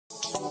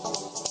Good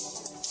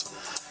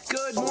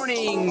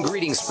morning,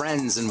 greetings,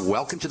 friends, and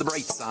welcome to The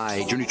Bright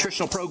Side, your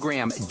nutritional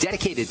program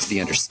dedicated to the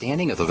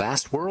understanding of the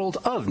vast world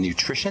of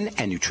nutrition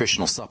and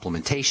nutritional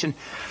supplementation.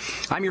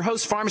 I'm your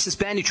host, Pharmacist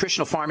Ben,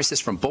 nutritional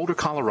pharmacist from Boulder,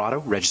 Colorado,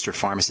 registered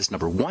pharmacist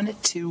number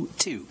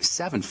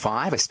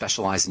 12275. I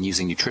specialize in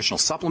using nutritional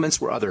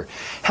supplements where other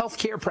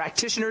healthcare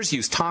practitioners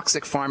use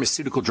toxic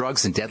pharmaceutical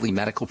drugs and deadly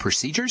medical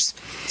procedures.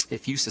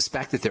 If you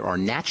suspect that there are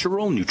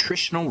natural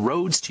nutritional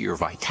roads to your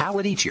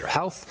vitality, to your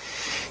health,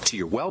 to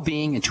your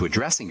well-being, and to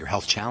addressing your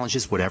health challenges,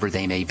 whatever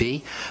they may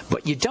be,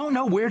 but you don't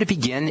know where to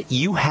begin,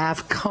 you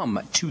have come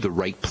to the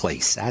right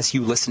place. As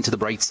you listen to The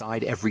Bright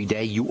Side every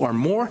day, you are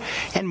more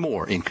and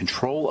more in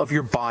control of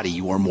your body.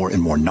 You are more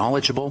and more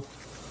knowledgeable,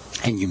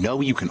 and you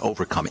know you can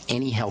overcome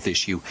any health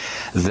issue.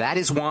 That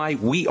is why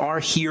we are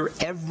here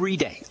every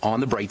day on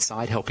The Bright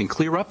Side, helping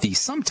clear up the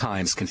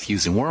sometimes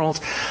confusing world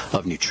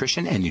of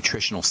nutrition and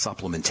nutritional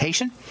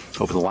supplementation.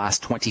 Over the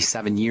last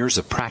 27 years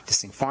of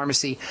practicing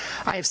pharmacy,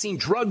 I have seen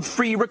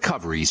drug-free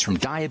recoveries from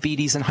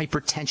diabetes and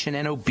hypertension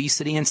and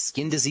obesity and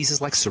skin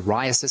diseases like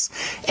psoriasis,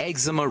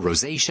 eczema,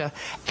 rosacea,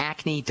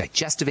 acne,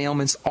 digestive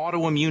ailments,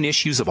 autoimmune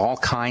issues of all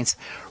kinds.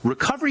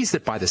 Recoveries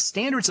that by the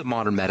standards of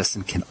modern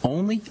medicine can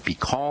only be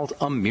called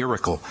a miracle.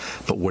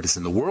 But what is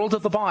in the world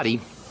of the body,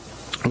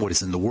 what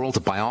is in the world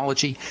of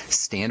biology,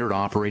 standard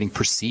operating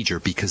procedure,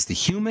 because the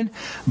human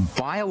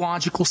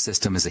biological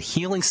system is a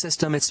healing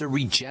system. It's a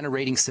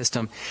regenerating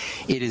system.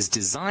 It is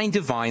designed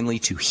divinely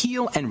to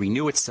heal and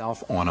renew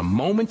itself on a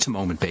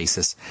moment-to-moment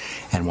basis.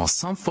 And while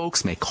some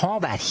folks may call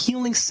that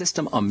healing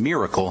system a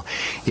miracle,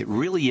 it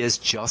really is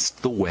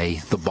just the way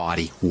the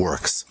body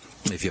works.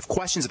 If you have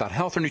questions about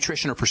health or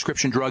nutrition or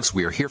prescription drugs,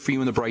 we are here for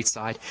you on The Bright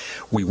Side.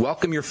 We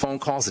welcome your phone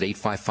calls at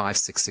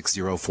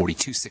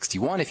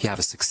 855-660-4261. If you have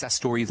a success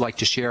story you'd like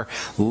to share,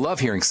 love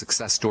hearing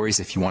success stories.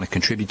 If you want to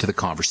contribute to the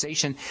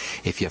conversation,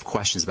 if you have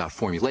questions about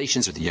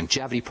formulations or the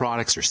longevity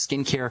products or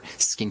skincare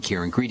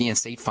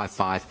ingredients,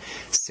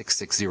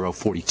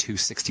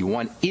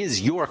 855-660-4261 is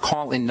your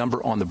call-in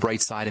number on The Bright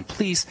Side. And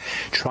please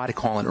try to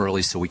call in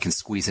early so we can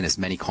squeeze in as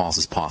many calls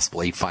as possible.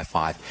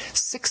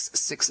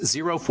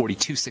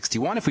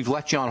 855-660-4261. If we've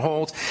left you on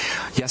hold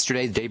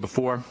yesterday, the day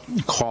before,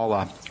 tell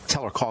our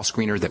call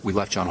screener that we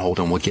left you on hold,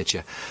 and we'll get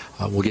you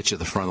to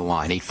the front of the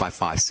line.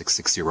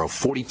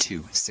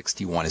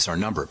 855-660-4261 is our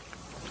number.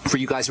 For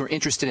you guys who are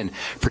interested in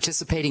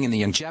participating in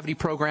the longevity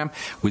program,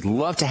 we'd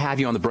love to have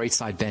you on the Bright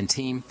Side Ben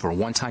team. For a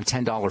one-time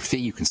 $10 fee,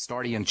 you can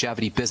start a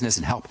longevity business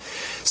and help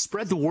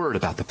spread the word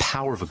about the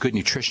power of a good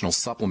nutritional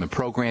supplement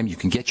program. You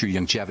can get your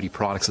longevity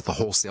products at the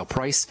wholesale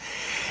price.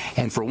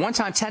 And for a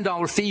one-time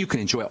 $10 fee, you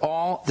can enjoy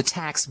all the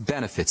tax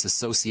benefits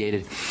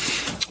associated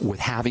with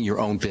having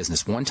your own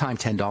business. One-time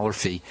 $10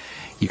 fee.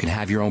 You can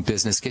have your own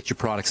business, get your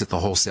products at the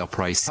wholesale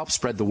price, help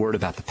spread the word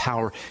about the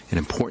power and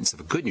importance of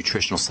a good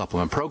nutritional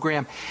supplement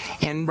program,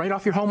 and right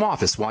off your home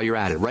office while you're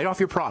at it, right off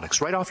your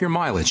products, right off your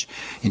mileage.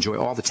 Enjoy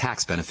all the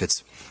tax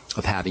benefits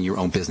of having your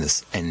own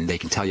business. And they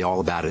can tell you all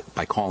about it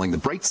by calling the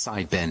Bright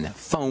Side Ben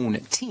phone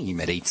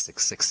team at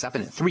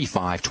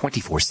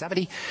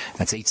 866-735-2470.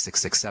 That's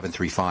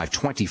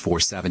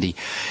 866-735-2470.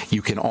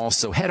 You can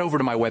also head over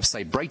to my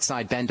website,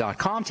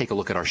 brightsideben.com, take a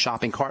look at our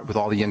shopping cart with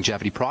all the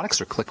longevity products,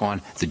 or click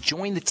on the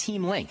Join the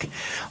Team link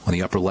on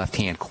the upper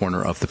left-hand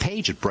corner of the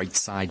page at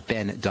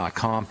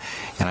brightsideben.com.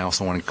 And I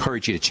also want to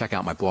encourage you to check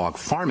out my blog,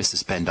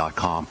 pharmacistben.com,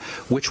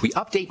 which we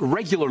update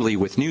regularly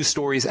with news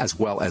stories as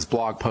well as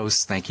blog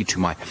posts. Thank you to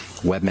my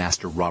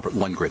webmaster, Robert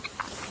Lundgren.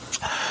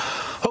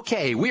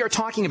 Okay, we are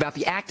talking about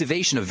the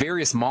activation of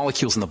various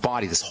molecules in the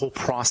body, this whole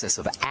process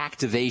of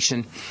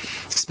activation,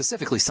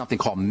 specifically something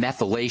called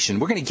methylation.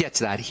 We're going to get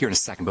to that here in a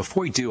second.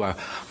 Before we do, I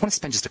want to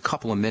spend just a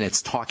couple of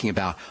minutes talking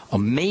about a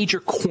major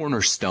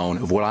cornerstone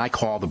of what I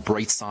call the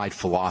Bright Side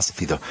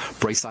philosophy. The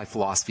Bright Side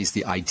philosophy is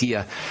the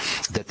idea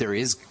that there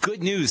is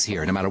good news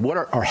here. No matter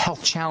what our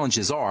health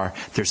challenges are,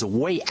 there's a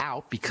way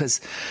out, because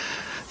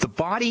the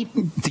body,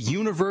 the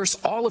universe,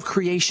 all of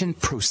creation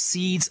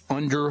proceeds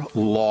under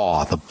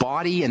law. The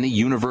body and the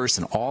universe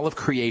and all of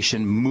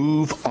creation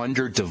move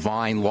under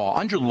divine law,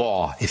 under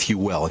law, if you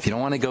will. If you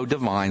don't want to go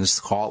divine, let's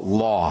call it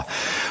law.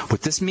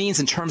 What this means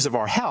in terms of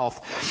our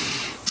health,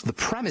 the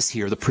premise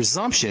here, the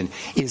presumption,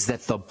 is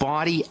that the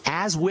body,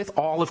 as with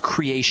all of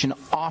creation,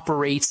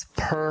 operates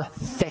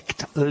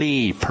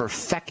perfectly,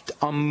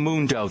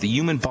 perfectamundo. The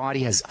human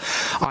body has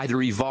either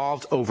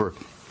evolved over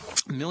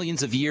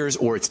millions of years,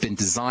 or it's been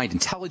designed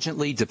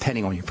intelligently,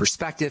 depending on your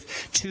perspective,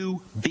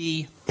 to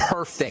be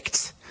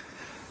perfect.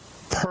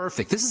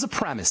 Perfect. This is a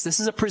premise. This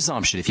is a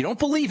presumption. If you don't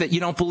believe it, you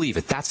don't believe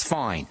it. That's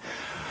fine.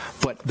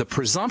 But the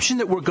presumption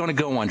that we're going to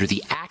go under,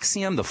 the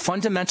axiom, the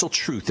fundamental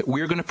truth that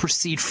we're going to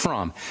proceed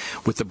from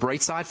with the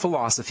Bright Side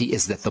philosophy,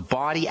 is that the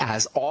body,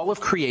 as all of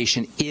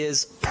creation,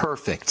 is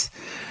perfect.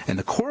 And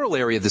the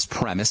corollary of this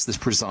premise, this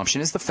presumption,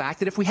 is the fact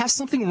that if we have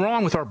something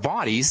wrong with our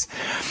bodies,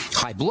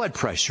 high blood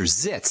pressure,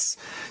 zits,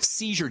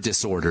 seizure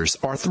disorders,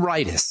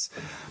 arthritis,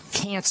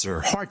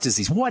 cancer, heart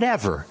disease,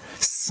 whatever,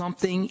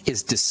 something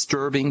is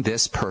disturbing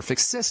this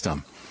perfect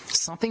system.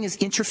 Something is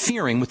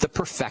interfering with the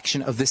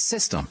perfection of this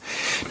system.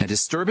 Now,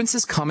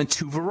 disturbances come in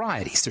two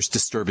varieties. There's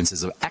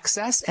disturbances of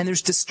excess and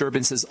there's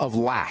disturbances of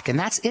lack. And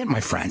that's it,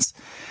 my friends.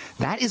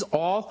 That is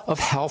all of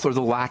health or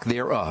the lack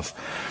thereof.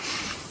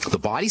 The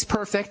body's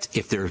perfect.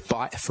 If there's,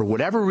 for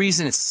whatever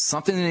reason, it's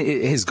something that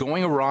is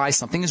going awry,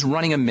 something is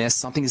running amiss,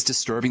 something is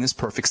disturbing this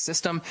perfect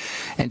system,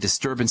 and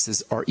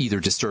disturbances are either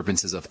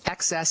disturbances of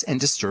excess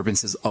and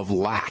disturbances of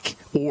lack,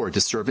 or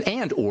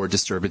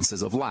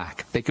disturbances of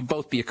lack. They could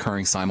both be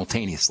occurring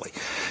simultaneously.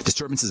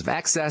 Disturbances of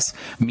excess,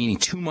 meaning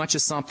too much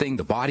of something,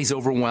 the body's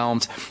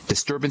overwhelmed.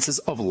 Disturbances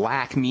of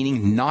lack,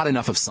 meaning not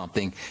enough of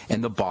something,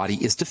 and the body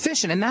is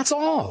deficient. And that's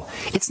all.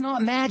 It's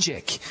not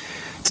magic.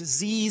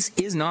 Disease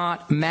is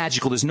not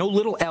magical. There's no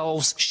little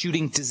elves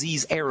shooting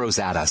disease arrows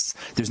at us.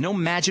 There's no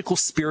magical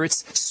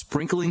spirits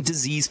sprinkling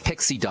disease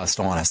pixie dust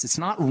on us. It's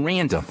not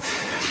random.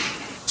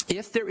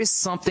 If there is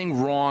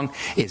something wrong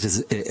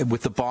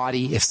with the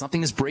body, if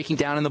something is breaking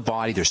down in the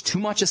body, there's too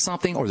much of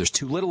something or there's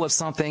too little of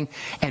something,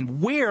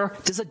 and where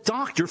does a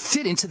doctor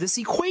fit into this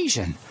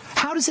equation?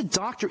 How does a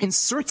doctor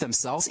insert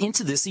themselves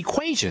into this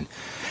equation?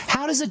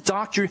 How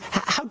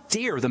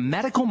dare the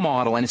medical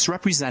model and its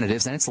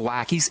representatives and its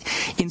lackeys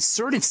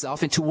insert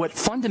itself into what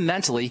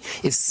fundamentally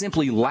is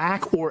simply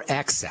lack or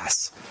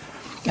excess?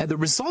 The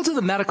result of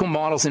the medical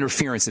model's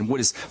interference in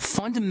what is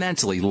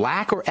fundamentally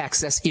lack or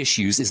excess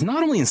issues is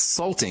not only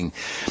insulting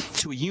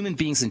to a human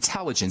being's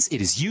intelligence,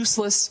 it is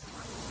useless,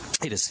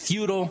 it is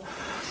futile,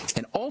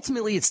 and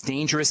ultimately it's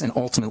dangerous, and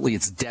ultimately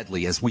it's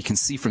deadly, as we can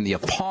see from the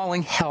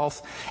appalling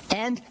health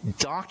and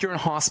doctor and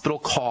hospital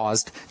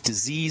caused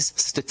disease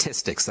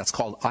statistics. That's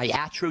called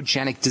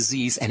iatrogenic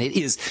disease, and it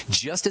is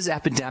just as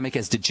epidemic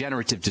as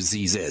degenerative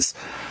disease is.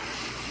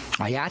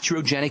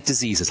 Iatrogenic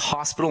diseases,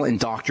 hospital and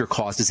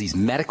doctor-caused disease,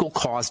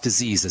 medical-caused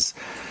diseases.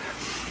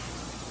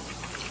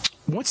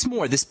 What's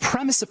more, this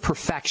premise of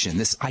perfection,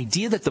 this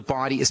idea that the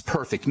body is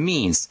perfect,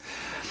 means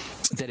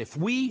that if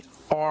we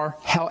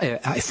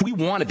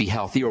want to be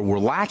healthy or we're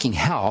lacking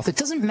health, it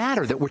doesn't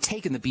matter that we're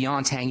taking the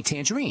Beyond Tangy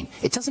Tangerine.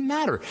 It doesn't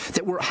matter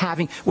that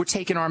we're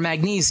taking our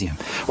magnesium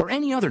or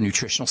any other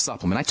nutritional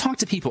supplement. I talk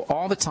to people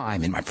all the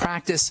time in my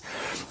practice,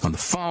 on the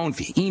phone,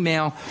 via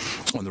email,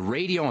 on the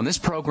radio, on this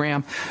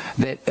program,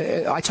 that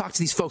I talk to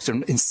these folks,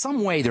 and in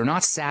some way they're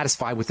not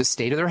satisfied with the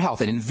state of their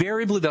health. And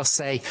invariably they'll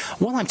say,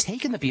 well, I'm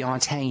taking the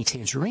Beyond Tangy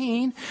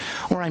Tangerine,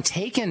 or I'm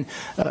taking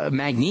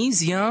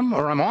magnesium,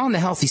 or I'm on the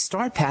Healthy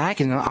Start Pack,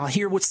 and I'll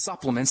hear what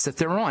supplements that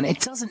they're on. It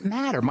doesn't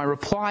matter. My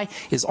reply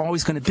is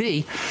always going to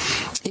be,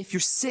 if you're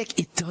sick,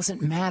 it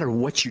doesn't matter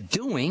what you're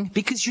doing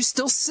because you're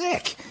still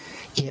sick.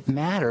 It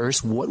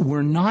matters what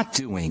we're not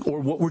doing or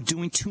what we're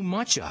doing too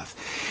much of.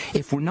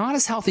 If we're not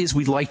as healthy as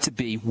we'd like to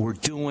be, we're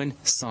doing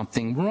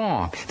something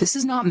wrong. This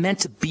is not meant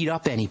to beat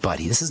up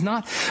anybody. This is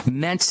not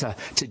meant to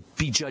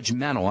be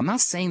judgmental. I'm not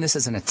saying this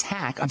as an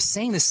attack. I'm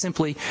saying this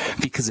simply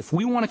because if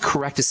we want to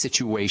correct a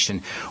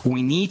situation,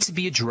 we need to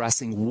be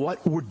addressing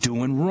what we're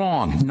doing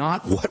wrong,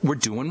 not what we're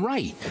doing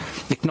right.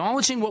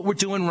 Acknowledging what we're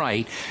doing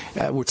right,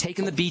 we're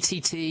taking the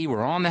BTT,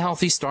 we're on the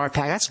Healthy Start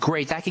Pack, that's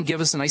great. That can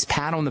give us a nice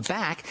pat on the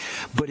back,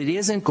 but it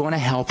isn't going to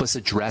help us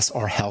address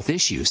our health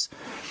issues.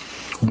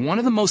 One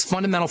of the most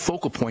fundamental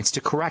focal points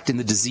to correct in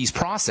the disease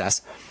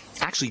process,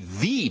 actually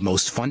the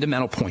most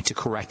fundamental point to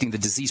correcting the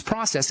disease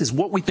process, is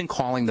what we've been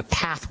calling the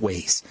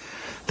pathways.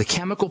 The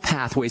chemical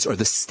pathways are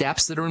the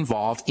steps that are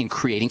involved in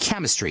creating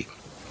chemistry.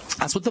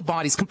 That's what the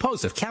body's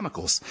composed of,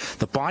 chemicals.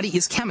 The body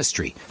is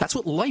chemistry. That's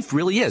what life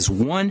really is.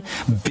 One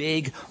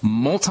big,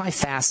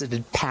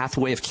 multifaceted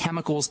pathway of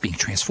chemicals being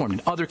transformed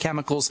into other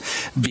chemicals,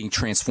 being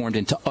transformed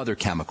into other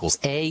chemicals,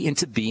 A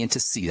into B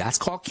into C. That's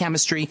called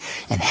chemistry,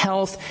 and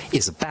health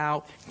is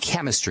about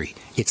chemistry.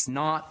 It's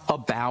not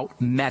about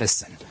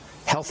medicine.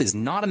 Health is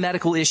not a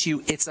medical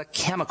issue, it's a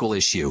chemical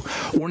issue.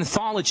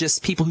 Ornithologists,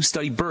 people who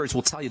study birds,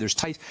 will tell you there's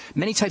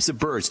many types of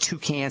birds,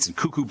 toucans and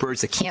cuckoo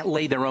birds, that can't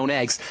lay their own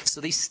eggs,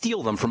 so they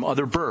steal them from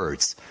other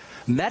birds.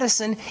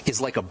 Medicine is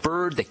like a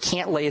bird that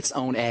can't lay its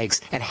own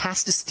eggs and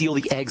has to steal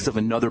the eggs of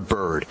another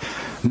bird.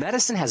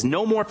 Medicine has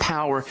no more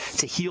power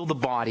to heal the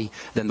body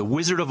than the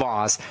Wizard of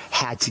Oz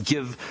had to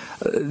give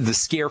the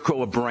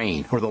Scarecrow a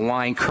brain, or the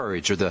Lion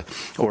courage, or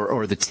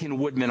the Tin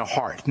Woodman a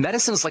heart.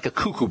 Medicine is like a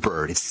cuckoo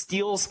bird. It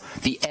steals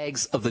the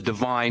eggs of the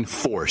divine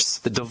force.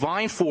 The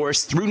divine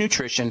force, through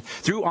nutrition,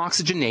 through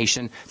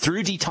oxygenation,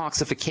 through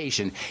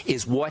detoxification,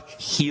 is what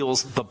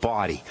heals the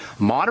body.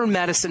 Modern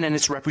medicine and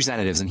its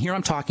representatives, and here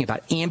I'm talking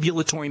about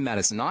ambulatory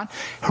medicine, not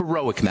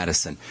heroic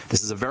medicine.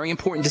 This is a very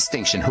important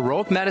distinction.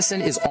 Heroic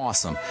medicine is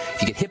awesome.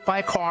 If you get hit by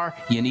a car,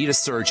 you need a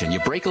surgeon. You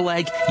break a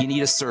leg, you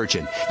need a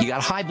surgeon. You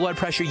got high blood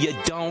pressure, you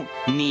don't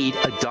need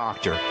a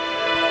doctor.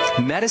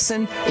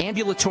 Medicine,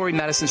 ambulatory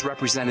medicine's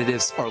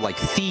representatives are like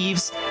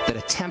thieves that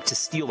attempt to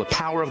steal the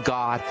power of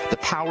God, the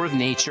power of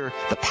nature,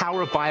 the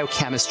power of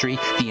biochemistry,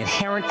 the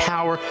inherent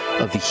power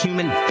of the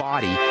human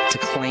body to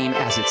claim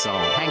as its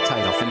own. Hang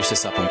tight, I'll finish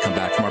this up when we come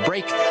back from our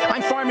break.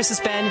 I'm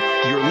Pharmacist Ben.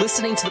 You're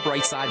listening to The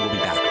Bright Side. We'll be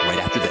back right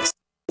after this.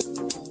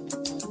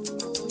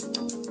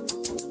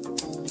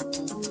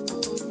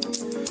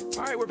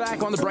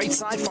 Back on the bright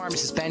side,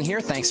 Pharmacist Ben here.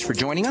 Thanks for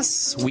joining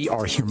us. We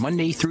are here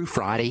Monday through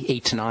Friday,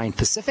 8 to 9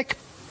 Pacific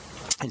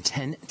and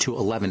 10 to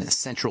 11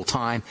 Central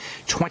Time,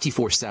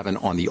 24/7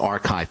 on the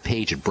archive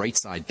page at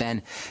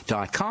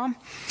brightsideben.com.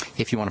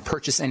 If you want to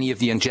purchase any of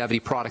the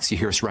longevity products you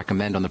hear us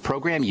recommend on the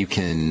program, you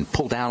can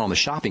pull down on the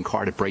shopping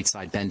cart at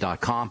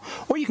brightsideben.com,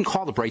 or you can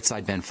call the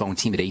Brightside Ben phone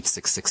team at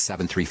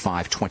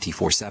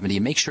 866-735-2470.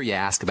 And make sure you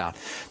ask about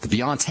the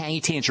Beyond Tangy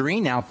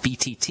Tangerine, now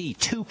BTT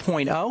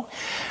 2.0.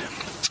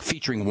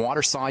 featuring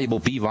water-soluble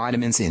B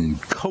vitamins in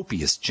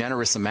copious,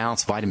 generous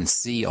amounts, vitamin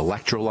C,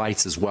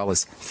 electrolytes, as well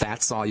as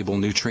fat-soluble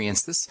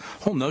nutrients. This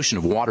whole notion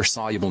of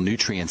water-soluble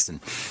nutrients and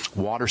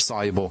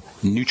water-soluble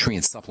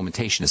nutrient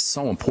supplementation is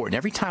so important.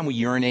 Every time we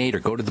urinate or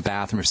go to the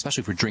bathroom,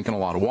 especially if we're drinking a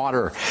lot of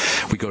water, or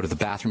we go to the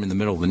bathroom in the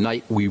middle of the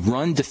night, we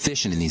run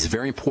deficient in these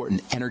very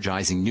important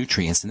energizing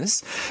nutrients. And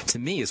this, to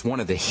me, is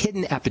one of the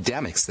hidden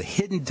epidemics, the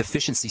hidden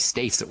deficiency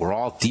states that we're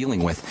all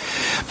dealing with.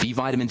 B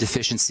vitamin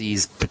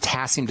deficiencies,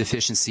 potassium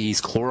deficiencies,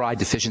 chloride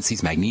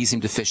deficiencies, magnesium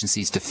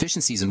deficiencies,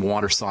 deficiencies in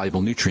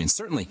water-soluble nutrients.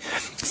 Certainly,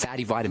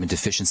 fatty vitamin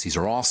deficiencies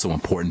are also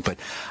important, but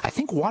I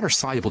think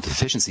water-soluble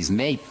deficiencies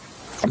may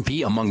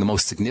be among the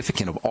most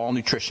significant of all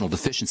nutritional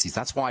deficiencies.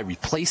 That's why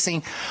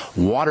replacing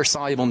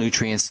water-soluble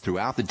nutrients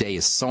throughout the day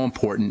is so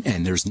important,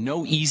 and there's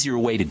no easier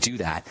way to do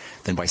that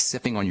than by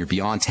sipping on your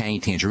Beyond Tangy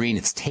Tangerine.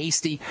 It's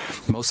tasty.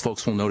 Most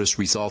folks will notice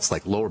results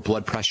like lower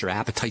blood pressure,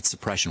 appetite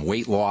suppression,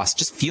 weight loss,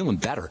 just feeling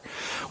better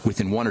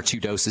within 1 or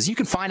 2 doses. You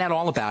can find out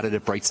all about it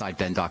at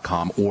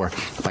brightsideben.com or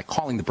by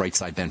calling the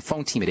Brightside Ben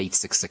phone team at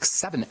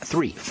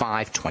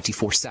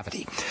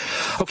 866-735-2470.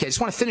 Okay, I just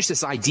want to finish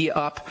this idea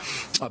up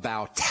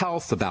about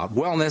health, about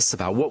wellness,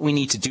 about what we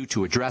need to do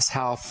to address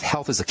health.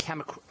 Health is a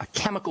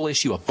chemical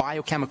issue, a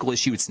biochemical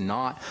issue. It's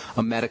not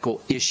a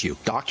medical issue.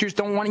 Doctors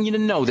don't want you to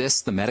know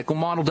this. The medical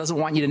model doesn't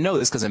want you to know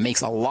this because it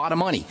makes a lot of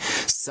money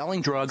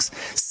selling drugs,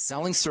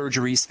 selling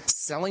surgeries,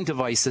 selling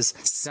devices,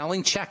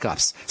 selling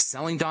checkups,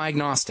 selling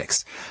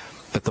diagnostics.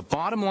 But the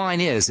bottom line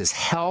is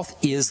health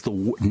is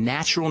the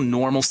natural,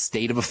 normal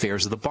state of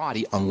affairs of the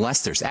body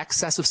unless there's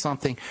excess of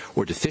something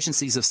or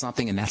deficiencies of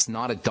something, and that's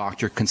not a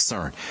doctor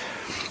concern.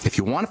 If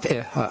you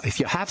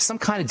have some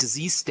kind of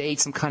disease state,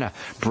 some kind of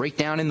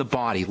breakdown in the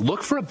body,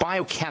 look for a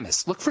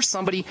biochemist. Look for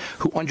somebody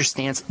who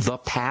understands the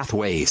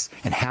pathways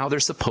and how they're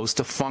supposed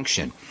to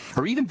function.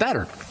 Or even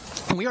better,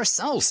 we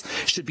ourselves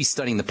should be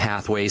studying the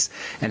pathways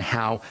and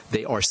how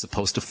they are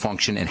supposed to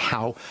function and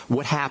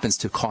what happens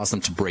to cause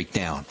them to break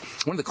down.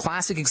 One of the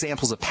classic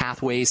examples of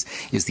pathways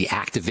is the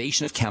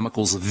activation of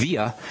chemicals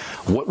via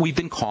what we've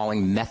been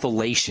calling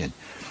methylation.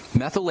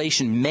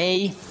 Methylation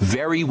may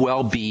very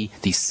well be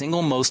the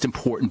single most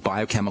important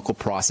biochemical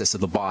process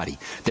of the body.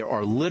 There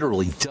are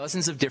literally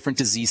dozens of different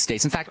disease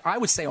states. In fact, I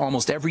would say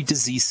almost every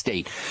disease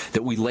state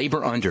that we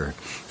labor under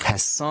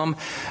has some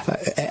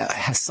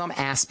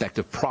aspect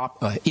of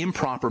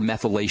improper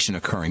methylation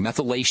occurring.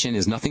 Methylation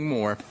is nothing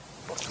more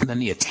than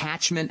the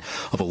attachment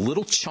of a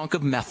little chunk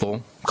of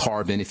methyl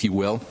carbon, if you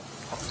will,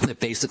 that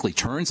basically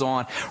turns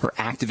on or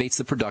activates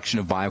the production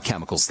of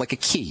biochemicals, like a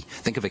key.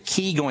 Think of a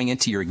key going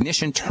into your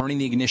ignition, turning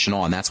the ignition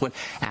on. That's what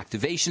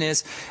activation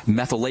is.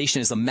 Methylation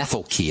is a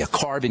methyl key, a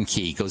carbon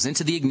key. Goes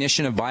into the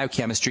ignition of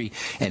biochemistry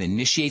and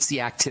initiates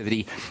the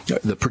activity,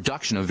 the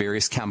production of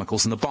various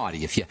chemicals in the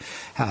body. If you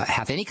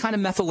have any kind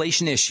of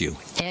methylation issue,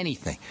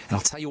 anything, and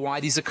I'll tell you why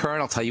these occur,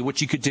 and I'll tell you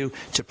what you could do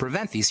to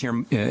prevent these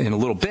here in a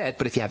little bit,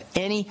 but if you have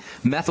any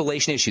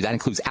methylation issue, that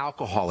includes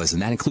alcoholism,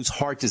 that includes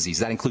heart disease,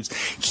 that includes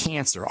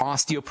cancer,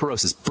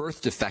 osteoporosis,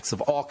 birth defects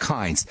of all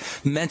kinds,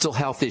 mental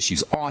health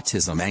issues,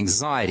 autism,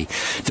 anxiety,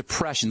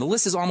 depression. The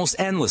list is almost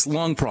endless.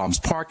 Lung problems,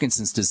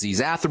 Parkinson's disease,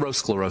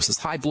 atherosclerosis,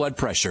 high blood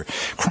pressure,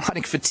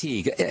 chronic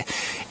fatigue.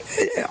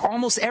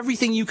 Almost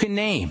everything you can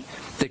name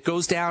that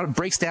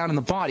breaks down in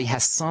the body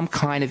has some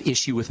kind of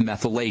issue with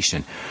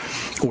methylation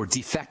or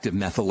defective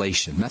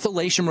methylation.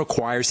 Methylation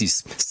requires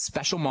these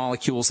special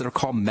molecules that are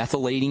called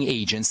methylating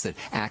agents that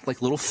act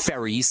like little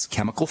ferries,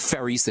 chemical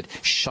ferries that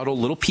shuttle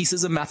little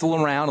pieces of methyl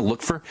around and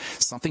look for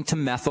something to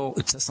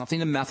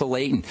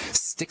methylate and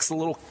sticks a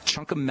little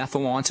chunk of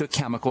methyl onto a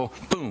chemical.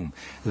 Boom,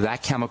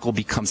 that chemical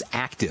becomes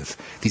active.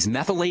 These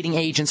methylating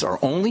agents are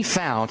only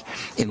found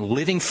in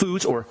living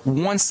foods or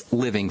once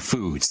living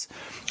foods,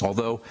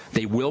 although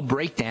they will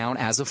break down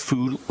as a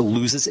food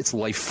loses its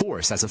life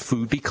force, as a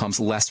food becomes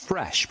less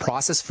fresh.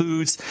 Processed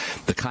foods,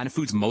 the kind of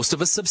foods most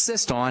of us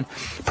subsist on,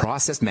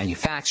 processed,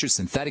 manufactured,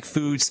 synthetic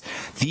foods,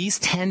 these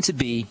tend to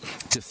be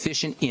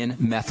deficient in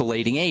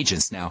methylating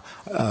agents. Now,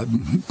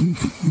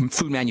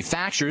 food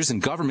manufacturers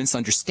and governments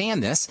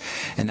understand this,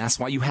 and that's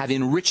why you have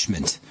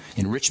enrichment.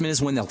 Enrichment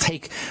is when they'll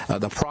take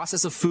the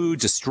process of food,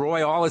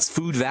 destroy all its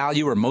food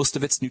value or most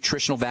of its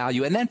nutritional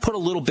value, and then put a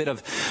little bit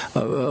of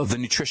the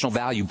nutritional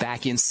value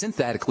back in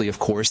synthetically, of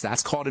course. That's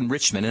That's called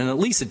enrichment, and at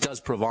least it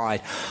does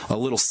provide a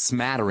little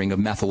smattering of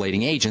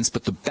methylating agents.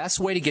 But the best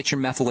way to get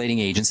your methylating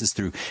agents is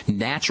through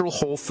natural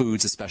whole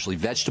foods, especially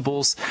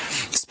vegetables,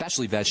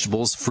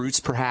 fruits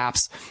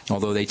perhaps,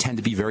 although they tend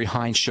to be very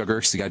high in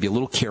sugar, so you got to be a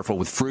little careful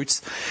with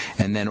fruits.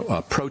 And then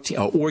protein,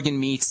 organ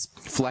meats,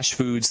 flesh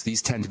foods,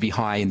 these tend to be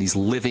high in these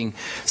living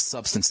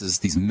substances,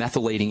 these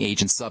methylating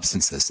agent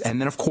substances. And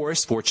then, of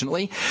course,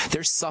 fortunately,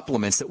 there's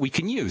supplements that we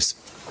can use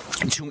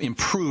to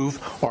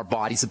improve our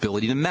body's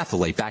ability to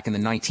methylate. Back in the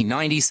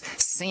 1990s,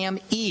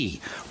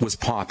 SAM-E was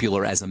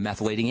popular as a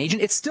methylating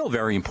agent. It's still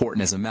very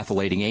important as a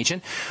methylating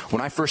agent.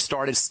 When I first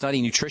started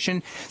studying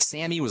nutrition,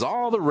 SAM-E was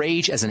all the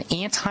rage as an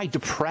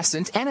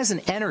antidepressant and as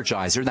an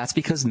energizer. That's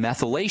because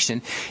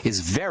methylation is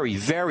very,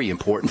 very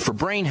important for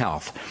brain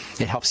health.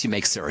 It helps you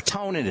make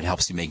serotonin, it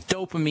helps you make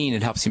dopamine,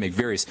 it helps you make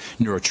various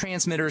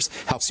neurotransmitters,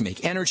 helps you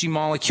make energy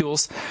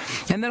molecules.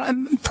 And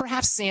then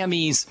perhaps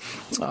SAM-E's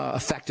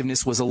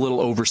effectiveness was a little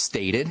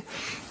overstated.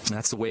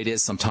 That's the way it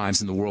is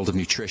sometimes in the world of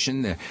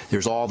nutrition.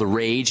 There's all the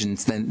rage, and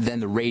then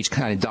the rage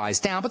kind of dies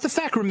down. But the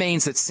fact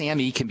remains that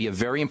SAM-E can be a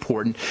very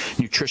important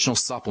nutritional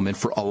supplement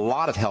for a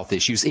lot of health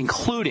issues,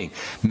 including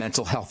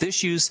mental health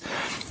issues,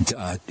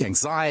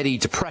 anxiety,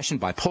 depression,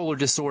 bipolar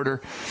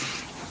disorder.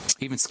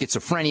 Even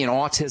schizophrenia and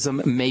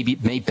autism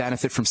may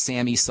benefit from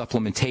SAM-E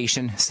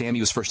supplementation. SAM-E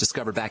was first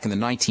discovered back in the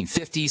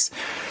 1950s.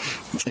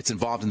 It's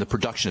involved in the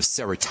production of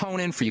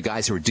serotonin. For you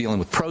guys who are dealing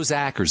with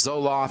Prozac or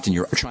Zoloft and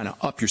you're trying to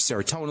up your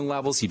serotonin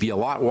levels, you'd be a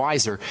lot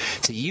wiser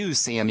to use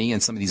SAM-E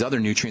and some of these other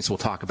nutrients we'll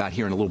talk about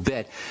here in a little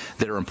bit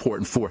that are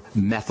important for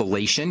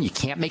methylation. You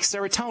can't make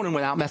serotonin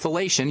without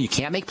methylation. You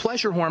can't make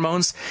pleasure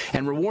hormones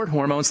and reward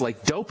hormones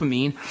like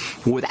dopamine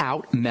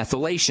without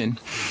methylation.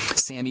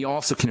 SAM-E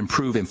also can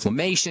improve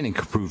inflammation and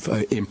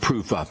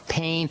improve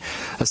pain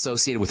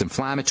associated with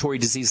inflammatory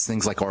diseases,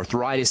 things like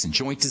arthritis and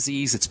joint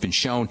disease. It's been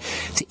shown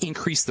to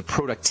increase the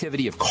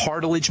productivity of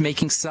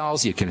cartilage-making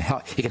cells. It can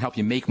help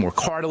you make more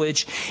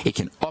cartilage. It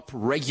can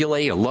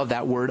upregulate, I love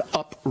that word,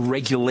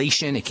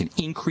 upregulation. It can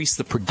increase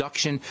the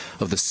production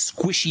of the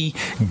squishy,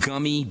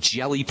 gummy,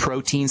 jelly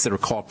proteins that are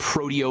called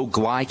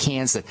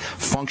proteoglycans that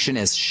function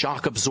as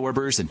shock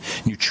absorbers and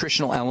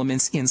nutritional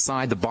elements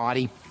inside the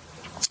body.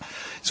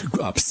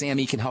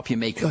 SAM-E can help you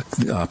make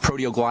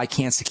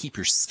proteoglycans to keep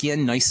your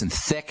skin nice and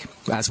thick.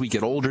 As we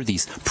get older,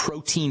 these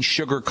protein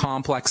sugar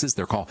complexes,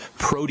 they're called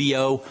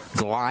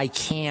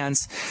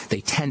proteoglycans.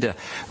 They tend to,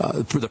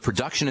 the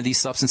production of these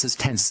substances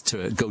tends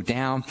to go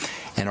down,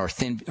 and our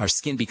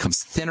skin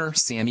becomes thinner.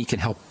 SAM-E can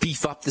help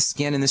beef up the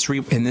skin in this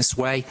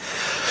way.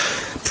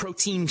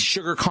 Protein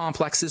sugar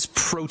complexes,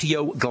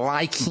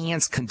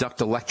 proteoglycans,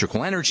 conduct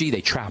electrical energy. They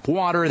trap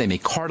water. They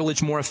make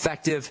cartilage more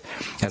effective.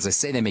 As I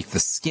say, they make the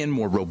skin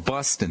more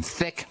robust and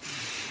thick,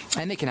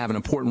 and they can have an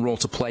important role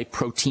to play.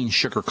 Protein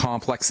sugar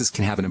complexes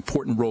can have an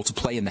important role to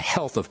play in the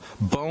health of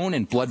bone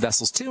and blood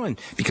vessels too, and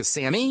because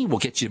SAM-E will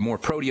get you more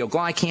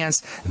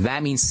proteoglycans,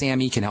 that means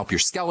SAM-E can help your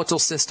skeletal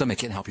system, it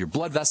can help your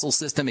blood vessel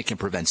system, it can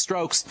prevent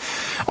strokes,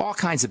 all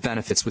kinds of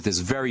benefits with this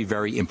very,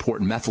 very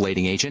important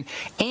methylating agent.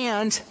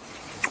 And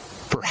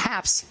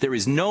perhaps there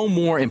is no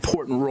more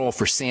important role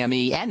for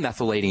SAM-E and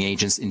methylating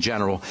agents in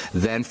general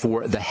than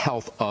for the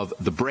health of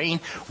the brain.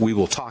 We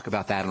will talk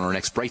about that in our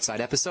next Brightside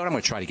episode. I'm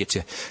going to try to get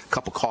you a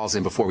couple calls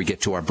in before we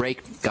get to our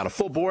break. Got a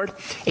full board.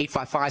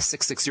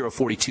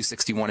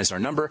 855-660-4261 is our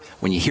number.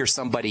 When you hear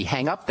somebody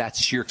hang up,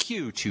 that's your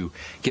cue to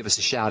give us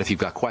a shout if you've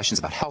got questions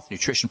about health,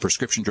 nutrition,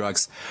 prescription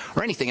drugs,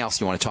 or anything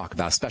else you want to talk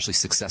about, especially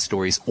success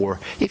stories, or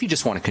if you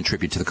just want to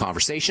contribute to the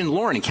conversation.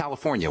 Lauren in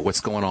California, what's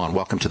going on?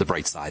 Welcome to the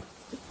Bright Side.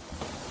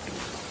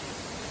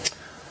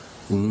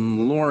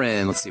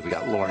 Lauren, let's see if we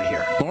got Lauren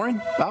here.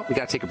 Lauren? Oh, we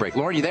got to take a break.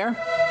 Lauren, you there?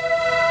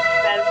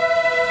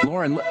 Yes.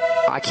 Lauren,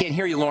 I can't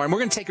hear you, Lauren. We're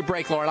going to take a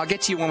break, Lauren. I'll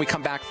get to you when we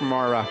come back from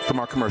our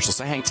commercial,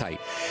 so hang tight.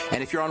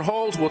 And if you're on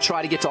hold, we'll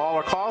try to get to all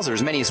our calls, or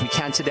as many as we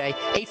can today.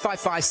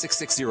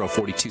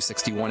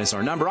 855-660-4261 is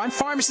our number. I'm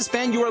Pharmacist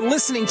Ben. You are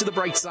listening to The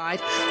Bright Side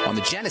on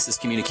the Genesis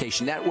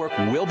Communication Network.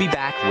 We'll be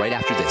back right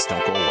after this.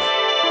 Don't go away.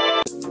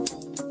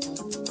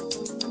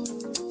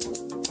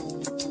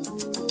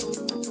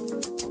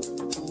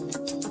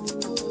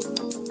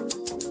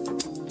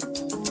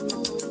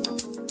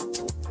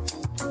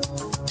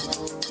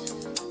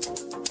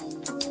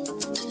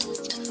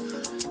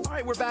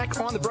 We're back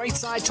on the Bright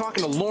Side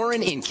talking to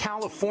Lauren in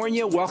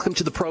California. Welcome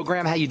to the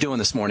program. How you doing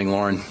this morning,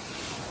 Lauren?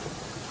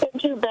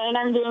 Thank you, Ben.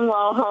 I'm doing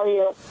well. How are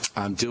you?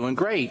 I'm doing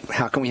great.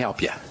 How can we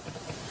help you?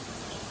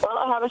 Well,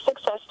 I have a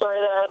success story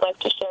that I'd like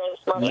to share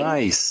this morning.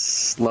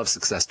 Nice. Love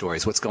success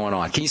stories. What's going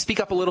on? Can you speak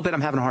up a little bit? I'm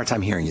having a hard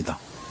time hearing you, though.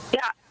 Yeah.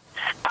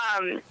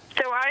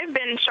 So I've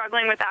been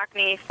struggling with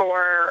acne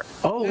for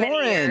many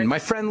Lauren, years. my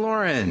friend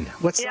Lauren.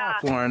 What's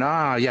up, Lauren?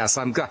 Yes,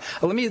 I'm good.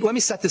 Let me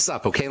set this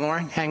up, okay,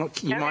 Lauren? Hang on.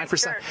 Can you mind for a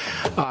second?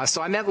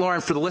 So I met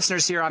Lauren, for the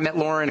listeners here, I met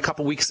Lauren a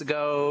couple weeks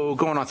ago,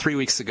 going on 3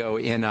 weeks ago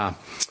in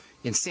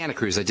in Santa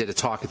Cruz. I did a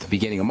talk at the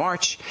beginning of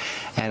March,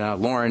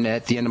 and Lauren,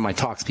 at the end of my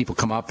talks, people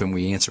come up and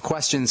we answer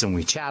questions and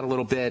we chat a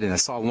little bit, and I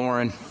saw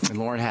Lauren, and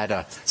Lauren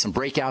had some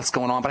breakouts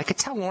going on, but I could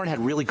tell Lauren had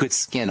really good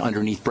skin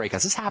underneath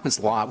breakouts. This happens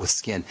a lot with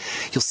skin.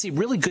 You'll see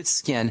really good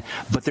skin,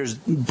 but there's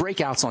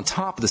breakouts on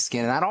top of the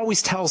skin, and that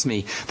always tells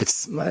me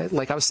that,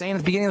 like I was saying at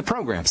the beginning of the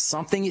program,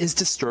 something is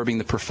disturbing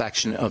the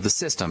perfection of the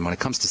system. When it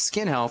comes to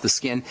skin health, the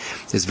skin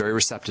is very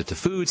receptive to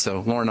food, so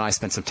Lauren and I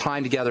spent some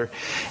time together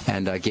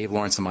and gave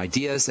Lauren some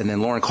ideas, and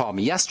then Lauren called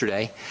me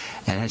yesterday,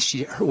 and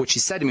what she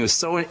said to me was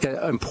so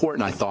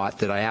important, I thought,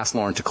 that I asked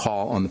Lauren to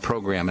call on the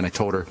program, and I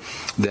told her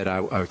that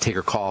I would take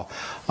her call,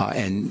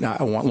 and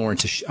I want Lauren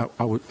to.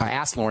 I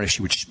asked Lauren if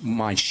she would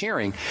mind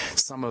sharing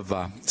some of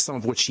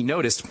what she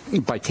noticed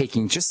by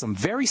taking just some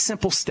very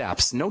simple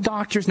steps. No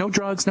doctors, no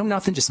drugs, no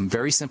nothing, just some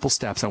very simple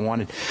steps.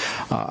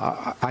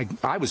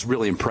 I was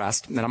really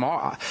impressed, and I'm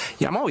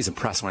always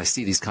impressed when I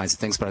see these kinds of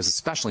things, but I was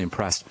especially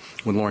impressed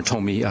when Lauren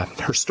told me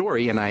her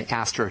story, and I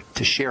asked her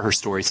to share her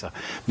story, so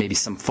maybe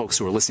some folks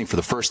who are listening for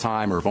the first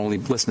time or have only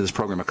listened to this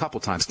program a couple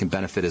times can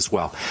benefit as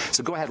well.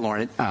 So go ahead,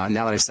 Lauren. Now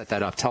that I've set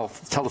that up, tell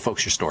the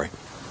folks your story.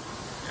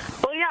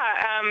 Well,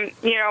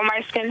 yeah,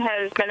 my skin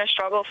has been a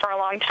struggle for a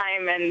long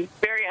time and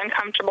very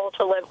uncomfortable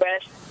to live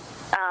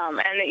with.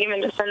 And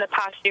even just in the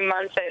past few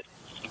months, it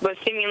was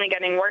seemingly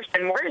getting worse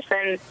and worse.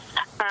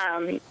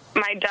 And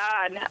my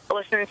dad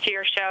listens to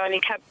your show, and he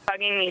kept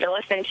bugging me to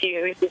listen to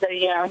you. He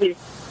said, he's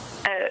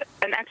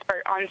an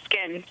expert on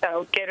skin,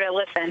 so give it a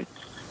listen.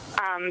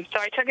 So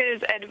I took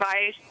his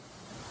advice,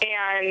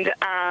 and,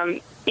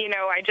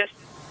 I just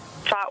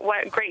thought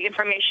what great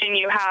information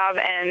you have,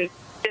 and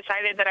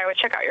decided that I would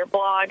check out your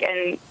blog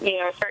and,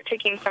 start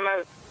taking some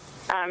of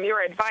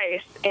your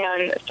advice.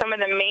 And some of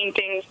the main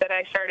things that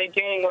I started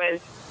doing was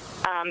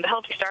the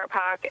Healthy Start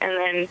Pack, and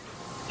then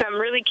some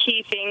really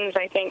key things,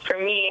 I think, for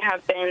me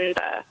have been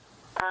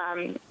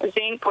the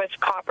zinc with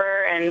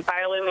copper and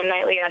biolumin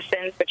nightly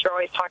essence, which you're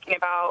always talking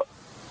about,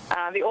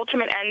 the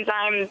ultimate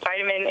enzyme,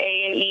 vitamin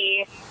A and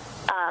E,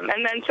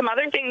 and then some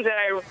other things that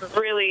I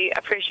really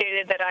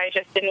appreciated that I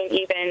just didn't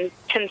even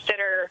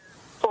consider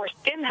for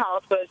skin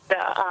health was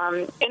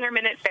the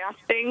intermittent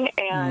fasting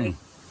and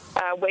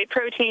whey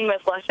protein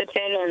with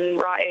lecithin and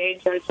raw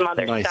eggs and some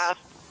other stuff.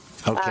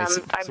 Okay.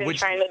 I've been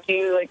trying to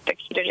do like the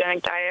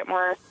ketogenic diet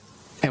more.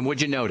 And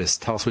what'd you notice?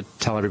 Tell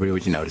everybody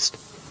what you noticed.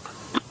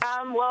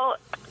 Well,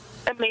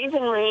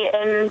 amazingly,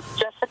 in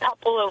just a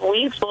couple of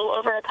weeks,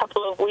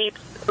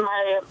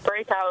 my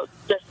breakout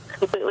just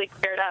completely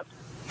cleared up.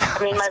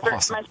 I mean, my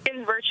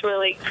skin's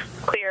virtually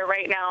clear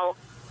right now.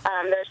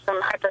 There's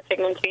some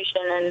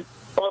hyperpigmentation and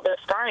a little bit of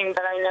scarring,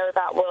 but I know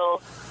that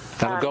will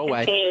go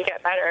away. Continue to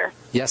get better.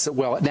 Yes, it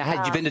will. Now,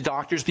 had you been to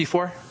doctors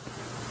before?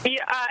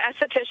 Yeah,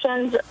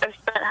 estheticians. I've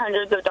spent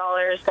hundreds of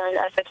dollars going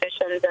to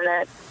estheticians,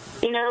 and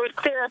it would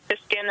clear up the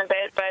skin a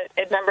bit, but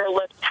it never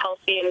looked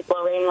healthy and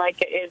glowing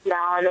like it is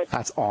now, and it's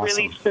That's awesome.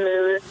 Really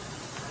smooth,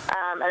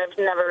 and I've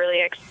never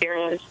really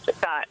experienced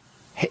that.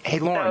 Hey,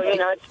 Lauren.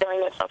 So, it's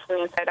feeling itself from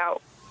the inside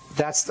out.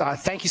 That's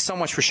thank you so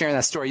much for sharing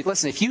that story.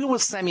 Listen, if you will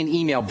send me an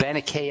email,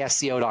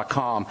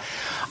 ben@ksco.com,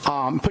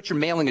 put your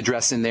mailing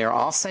address in there.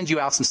 I'll send you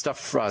out some stuff,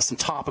 some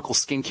topical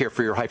skincare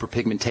for your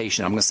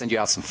hyperpigmentation. I'm going to send you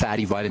out some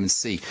fatty vitamin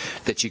C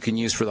that you can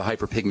use for the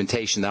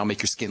hyperpigmentation. That'll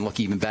make your skin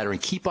look even better.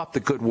 And keep up the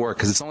good work,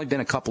 because it's only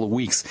been a couple of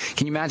weeks.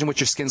 Can you imagine what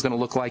your skin's going to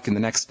look like in the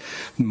next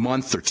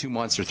month or 2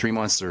 months or 3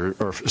 months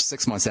or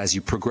 6 months as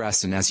you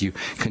progress and as you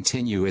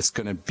continue? It's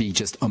going to be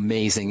just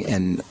amazing.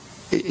 And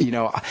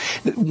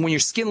when your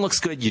skin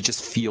looks good, you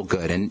just feel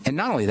good. And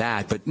not only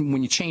that, but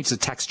when you change the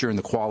texture and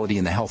the quality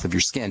and the health of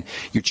your skin,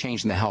 you're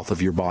changing the health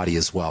of your body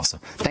as well. So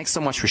thanks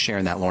so much for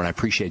sharing that, Lauren. I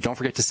appreciate it. Don't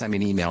forget to send me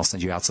an email. I'll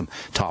send you out some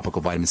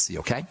topical vitamin C,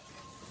 okay?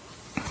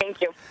 Thank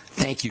you.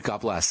 Thank you.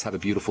 God bless. Have a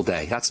beautiful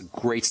day. That's a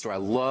great story. I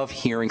love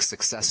hearing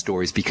success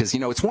stories because,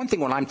 it's one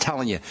thing when I'm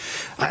telling you,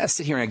 I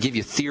sit here and I give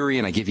you theory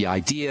and I give you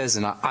ideas,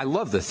 and I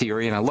love the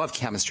theory and I love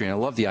chemistry and I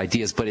love the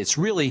ideas, but it's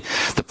really,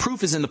 the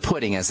proof is in the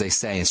pudding, as they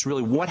say. It's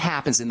really what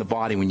happens in the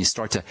body when you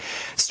start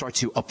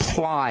to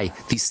apply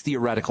these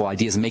theoretical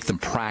ideas and make them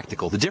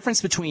practical. The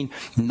difference between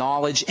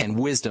knowledge and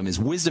wisdom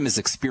is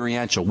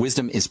experiential.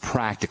 Wisdom is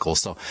practical.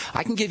 So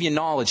I can give you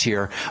knowledge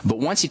here, but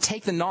once you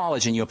take the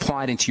knowledge and you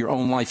apply it into your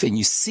own life and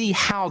you see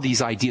how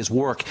these ideas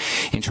work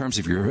in terms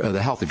of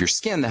the health of your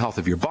skin, the health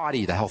of your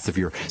body, the health of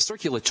your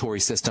circulatory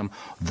system,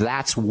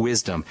 that's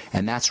wisdom.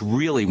 And that's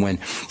really when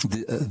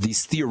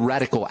these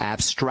theoretical,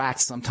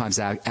 abstract, sometimes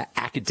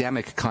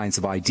academic kinds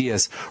of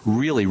ideas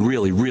really,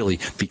 really, really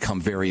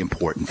become very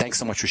important. Thanks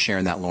so much for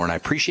sharing that, Lauren. I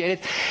appreciate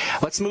it.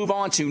 Let's move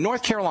on to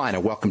North Carolina.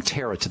 Welcome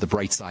Tara to the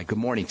bright side. Good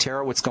morning,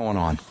 Tara. What's going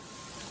on?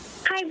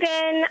 Hi,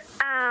 Ben.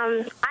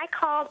 I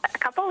called a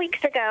couple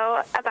weeks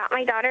ago about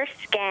my daughter's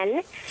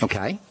skin.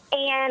 Okay.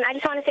 And I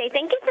just want to say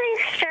thank you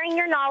for sharing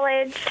your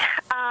knowledge.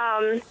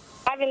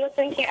 I've been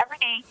listening to you every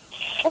day.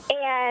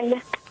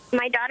 And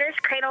my daughter's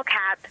cradle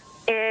cap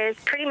is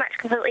pretty much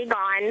completely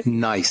gone.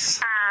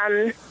 Nice.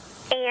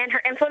 And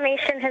her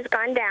inflammation has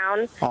gone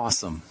down.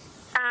 Awesome.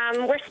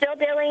 We're still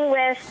dealing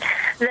with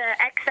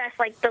the excess,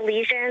 like the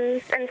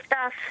lesions and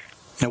stuff.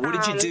 Now, what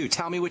did you do?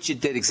 Tell me what you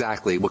did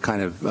exactly. What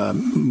kind of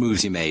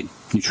moves you made?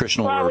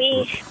 Nutritional? Well,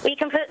 we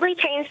completely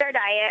changed our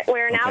diet.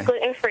 We're now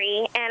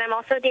gluten-free, and I'm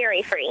also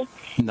dairy-free.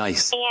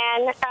 Nice.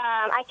 And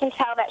I can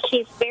tell that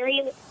she's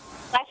very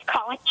less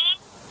colicky.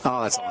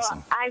 Oh, that's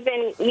awesome. I've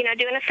been,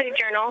 doing a food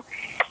journal,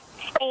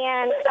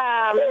 and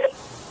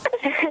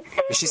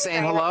is she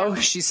saying hello?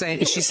 Is she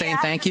saying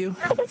thank you?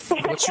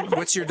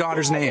 What's your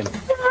daughter's name?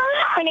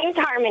 Her name's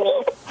Harmony.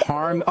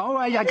 Oh,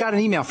 I got an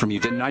email from you,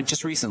 didn't I?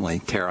 Just recently,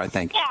 Tara, I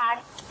think. Yeah.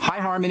 Hi,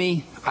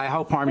 Harmony. I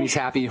hope Harmony's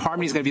happy.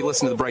 Harmony's going to be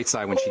listening to the bright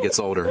side when she gets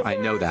older. I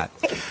know that.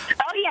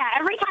 Oh, yeah.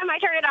 Every time I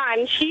turn it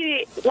on,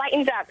 she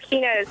lightens up. She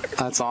knows.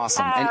 That's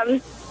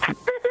awesome.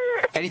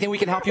 Anything we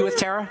can help you with,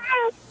 Tara?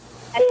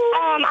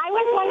 I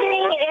was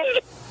wondering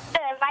if the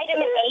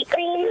vitamin A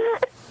cream,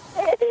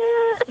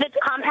 the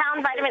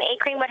compound vitamin A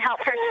cream, would help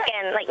her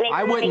skin.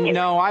 I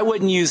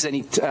wouldn't use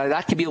any.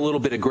 That could be a little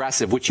bit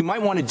aggressive. What you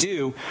might want to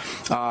do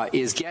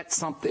is get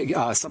something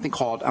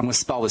called. I'm going to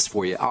spell this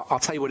for you. I'll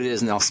tell you what it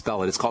is, and I'll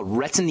spell it. It's called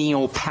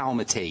retinol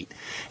palmitate,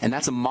 and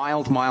that's a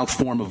mild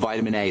form of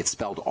vitamin A. It's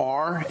spelled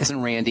R as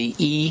in Randy,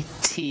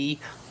 ETINYL,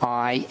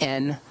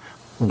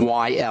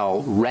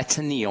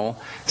 retinol.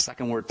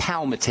 Second word,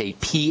 palmitate,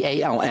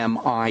 PALMITATE.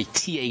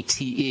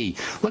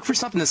 Look for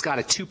something that's got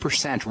a 2%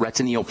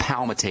 retinol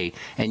palmitate,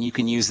 and you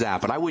can use that.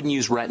 But I wouldn't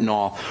use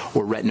retinol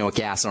or retinoic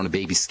acid on a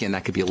baby's skin.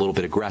 That could be a little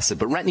bit aggressive.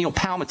 But retinol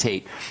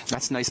palmitate,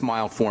 that's a nice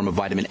mild form of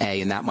vitamin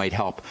A, and that might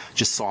help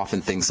just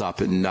soften things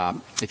up. And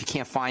if you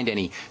can't find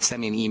any,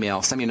 send me an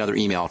email. Send me another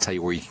email. I'll tell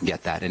you where you can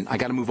get that. And I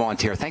got to move on,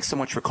 Tara. Thanks so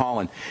much for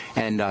calling.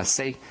 And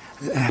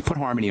put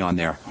Harmony on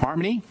there.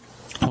 Harmony?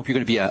 I hope you're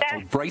going to be a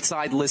bright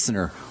side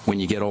listener when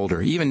you get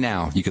older. Even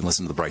now, you can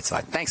listen to the bright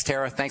side. Thanks,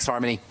 Tara. Thanks,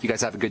 Harmony. You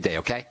guys have a good day,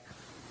 okay?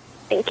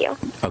 Thank you.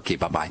 Okay,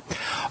 bye-bye.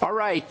 All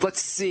right, let's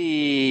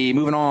see.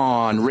 Moving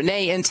on.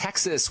 Renee in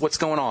Texas, what's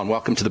going on?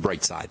 Welcome to the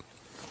bright side.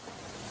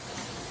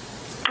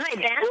 Hi,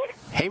 Ben.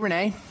 Hey,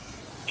 Renee.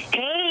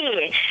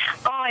 Hey.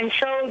 Oh, I'm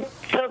so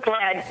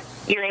glad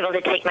you're able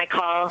to take my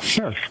call.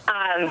 Sure.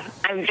 I'm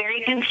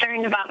very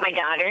concerned about my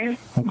daughter.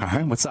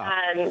 Okay, what's up?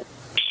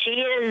 She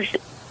is...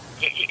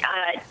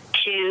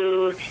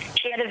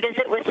 she had a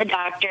visit with a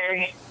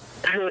doctor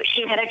who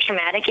she had a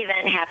traumatic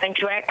event happen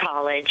to her at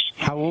college.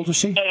 How old is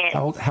she?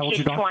 How old she's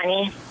your daughter?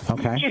 20.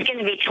 Okay. She's going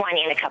to be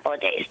 20 in a couple of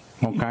days.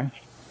 Okay.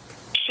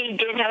 She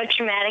did have a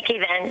traumatic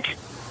event.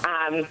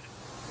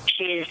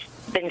 She's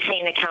been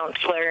seeing a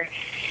counselor,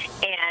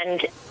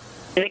 and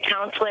the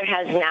counselor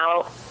has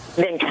now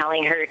been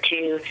telling her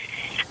to,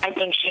 I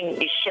think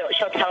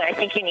she'll tell her, I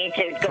think you need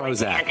to go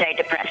into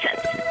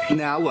antidepressants.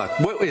 Now, look,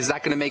 is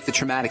that going to make the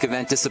traumatic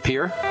event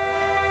disappear?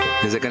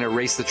 Is it going to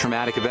erase the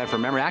traumatic event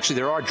from memory? Actually,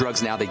 there are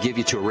drugs now they give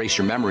you to erase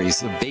your memories.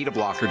 The beta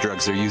blocker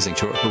drugs they're using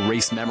to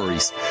erase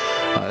memories.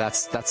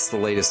 That's the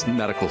latest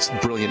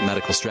brilliant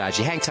medical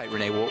strategy. Hang tight,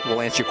 Renee.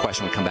 We'll answer your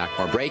question when we come back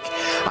from our break.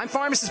 I'm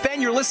Pharmacist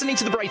Ben. You're listening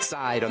to The Bright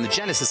Side on the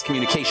Genesis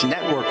Communication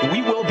Network.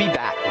 We will be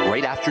back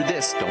right after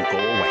this. Don't go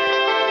away.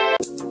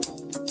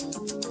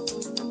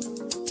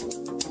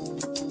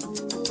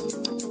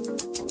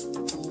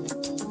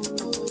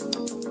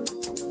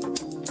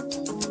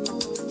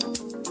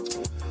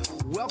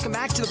 Welcome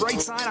back to The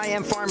Bright Side. I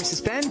am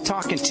Pharmacist Ben,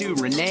 talking to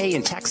Renee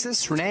in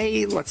Texas.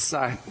 Renee, let's,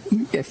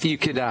 if you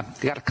could, we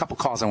got a couple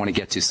calls I want to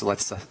get to, so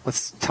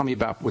let's tell me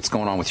about what's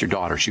going on with your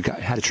daughter. She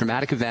had a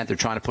traumatic event. They're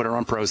trying to put her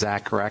on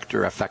Prozac, correct,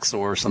 or Effexor,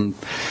 or some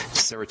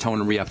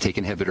serotonin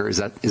reuptake inhibitor. Is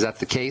that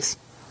the case?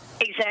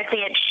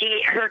 Exactly.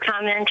 Her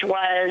comment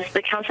was,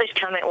 the counselor's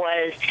comment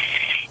was,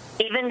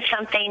 even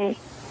something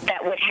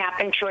that would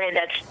happen to her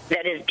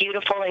that is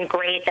beautiful and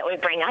great, that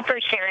would bring up her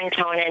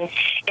serotonin,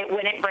 it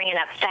wouldn't bring it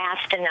up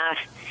fast enough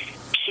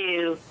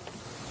to,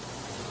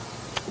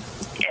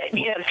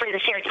 for the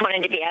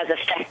serotonin to be as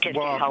effective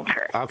to help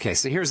her. Okay,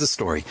 so here's the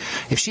story.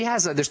 If she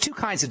has there's two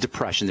kinds of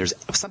depression. There's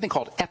something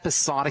called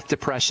episodic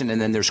depression,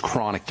 and then there's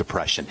chronic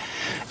depression.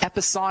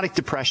 Episodic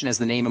depression, as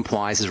the name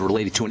implies, is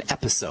related to an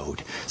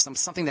episode,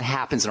 something that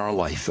happens in our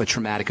life, a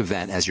traumatic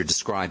event, as you're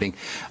describing.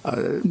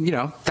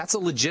 That's a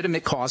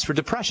legitimate cause for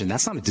depression.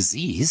 That's not a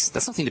disease.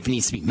 That's something that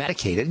needs to be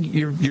medicated.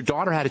 Your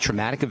daughter had a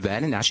traumatic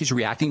event, and now she's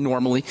reacting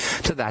normally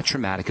to that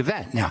traumatic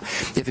event. Now,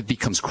 if it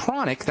becomes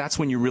chronic, that's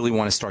when you really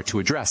want to start to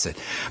address it.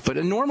 But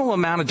a normal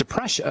amount of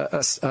depression,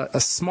 a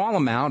small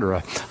amount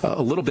or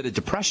a little bit of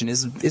depression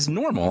is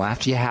normal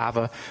after you have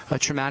a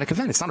traumatic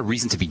event. It's not a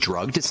reason to be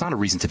drugged. It's not a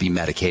reason to be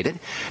medicated.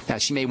 Now,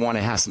 she may want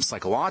to have some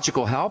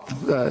psychological help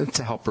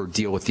to help her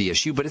deal with the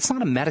issue, but it's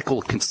not a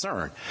medical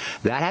concern.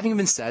 That having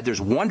been said,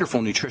 there's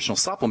wonderful nutritional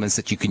supplements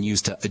that you can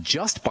use to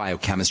adjust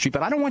biochemistry,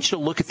 but I don't want you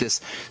to look at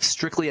this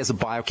strictly as a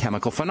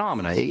biochemical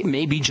phenomena. It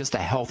may be just a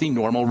healthy,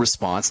 normal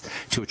response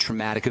to a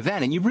traumatic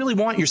event, and you really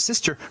want your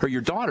sister or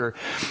your daughter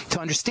to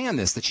understand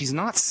this, that that she's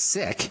not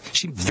sick.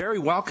 She very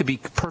well could be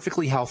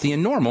perfectly healthy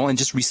and normal and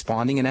just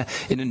responding in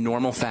a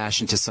normal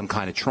fashion to some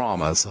kind of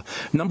trauma. So,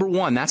 number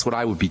one, that's what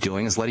I would be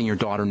doing, is letting your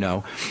daughter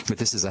know that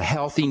this is a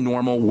healthy,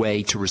 normal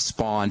way to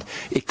respond.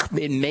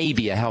 It may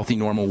be a healthy,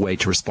 normal way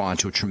to respond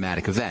to a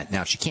traumatic event.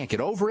 Now, if she can't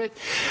get over it,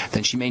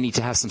 then she may need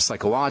to have some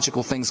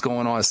psychological things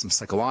going on, some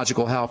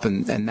psychological help,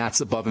 and that's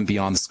above and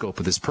beyond the scope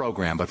of this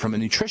program. But from a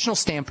nutritional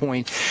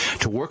standpoint,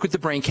 to work with the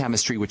brain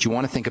chemistry, what you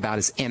want to think about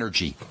is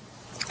energy.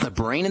 The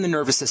brain and the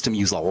nervous system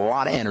use a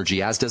lot of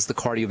energy, as does the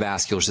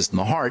cardiovascular system,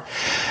 the heart,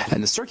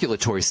 and the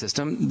circulatory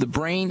system. The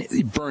brain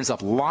burns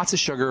up lots of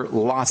sugar,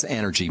 lots of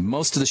energy.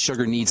 Most of the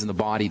sugar needs in the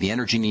body, the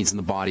energy needs in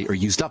the body, are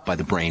used up by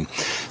the brain.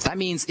 That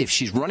means if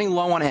she's running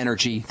low on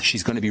energy,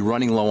 she's going to be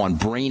running low on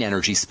brain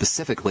energy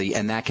specifically,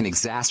 and that can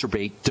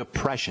exacerbate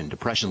depression.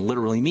 Depression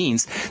literally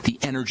means the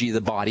energy of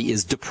the body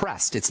is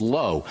depressed. It's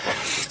low.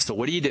 So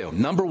what do?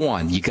 Number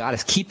one, you got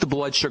to keep the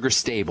blood sugar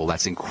stable.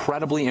 That's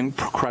incredibly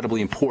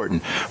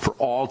important for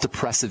all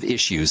depressive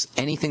issues.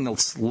 Anything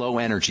that's low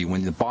energy.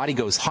 When the body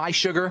goes high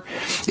sugar,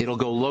 it'll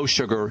go low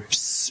sugar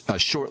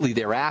shortly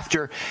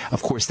thereafter.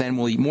 Of course, then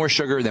we'll eat more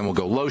sugar, then we'll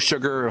go low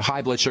sugar,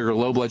 high blood sugar,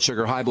 low blood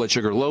sugar, high blood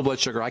sugar, low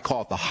blood sugar. I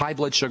call it the high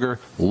blood sugar,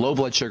 low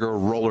blood sugar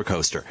roller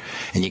coaster.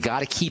 And you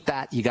got to keep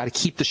that, you got to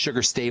keep the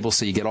sugar stable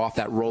so you get off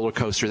that roller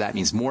coaster. That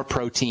means more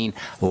protein,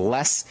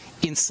 less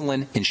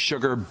insulin and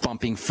sugar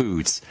bumping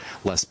foods,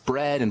 less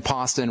bread and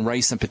pasta and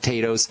rice and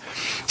potatoes,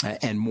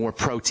 and more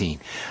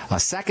protein.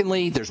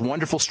 Secondly, there's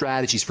wonderful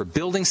strategies for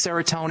building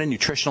serotonin,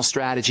 nutritional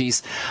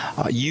strategies,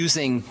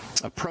 using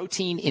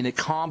protein in a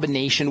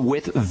combination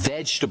with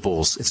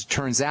vegetables. As it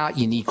turns out,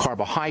 you need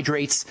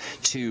carbohydrates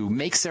to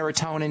make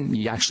serotonin.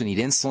 You actually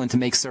need insulin to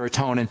make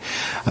serotonin.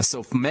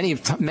 So many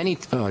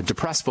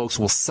depressed folks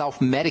will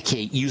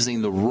self-medicate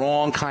using the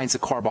wrong kinds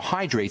of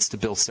carbohydrates to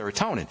build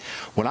serotonin.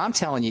 What I'm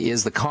telling you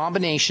is the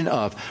combination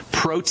of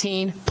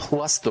protein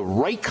plus the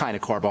right kind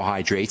of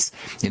carbohydrates,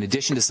 in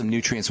addition to some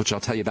nutrients, which I'll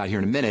tell you about here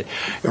in a minute,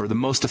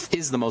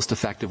 is the most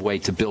effective way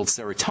to build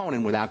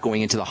serotonin without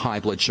going into the high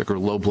blood sugar,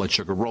 low blood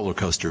sugar roller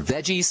coaster.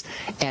 Veggies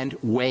and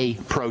whey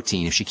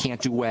protein. If she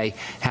can't do whey,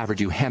 have her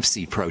do hemp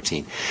seed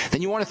protein.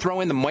 Then you want to throw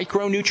in the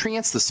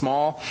micronutrients,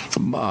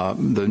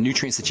 the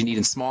nutrients that you need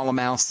in small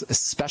amounts,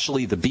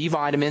 especially the B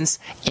vitamins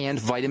and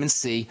vitamin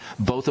C,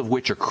 both of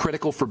which are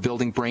critical for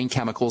building brain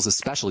chemicals,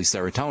 especially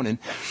serotonin.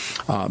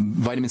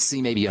 Vitamin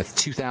C maybe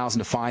 2,000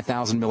 to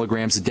 5,000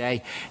 milligrams a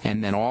day,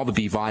 and then all the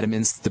B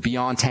vitamins. The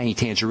Beyond Tangy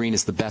Tangerine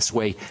is the best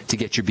way to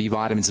get your B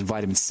vitamins and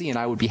vitamin C, and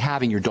I would be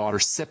having your daughter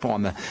sip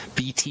on the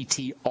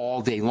BTT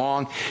all day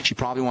long. She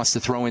probably wants to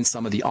throw in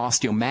some of the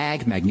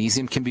Osteomag.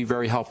 Magnesium can be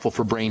very helpful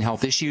for brain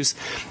health issues.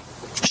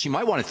 She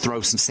might want to throw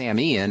some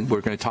SAMe in.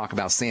 We're going to talk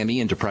about SAMe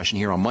and depression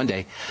here on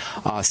Monday.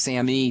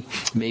 SAMe,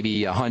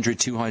 maybe 100,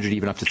 200,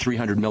 even up to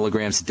 300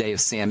 milligrams a day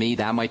of SAMe.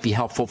 That might be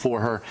helpful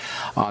for her.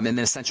 And then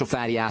essential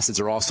fatty acids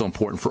are also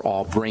important for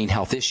all brain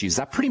health issues.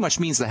 That pretty much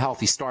means the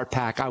Healthy Start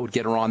Pack. I would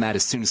get her on that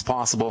as soon as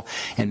possible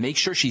and make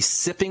sure she's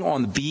sipping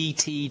on the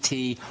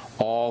BTT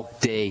all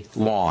day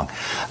long.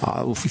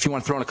 If you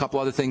want to throw in a couple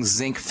other things,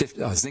 zinc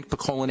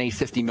picolinate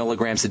 50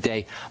 milligrams a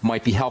day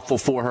might be helpful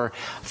for her.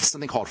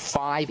 Something called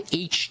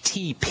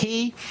 5-HTP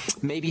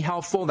may be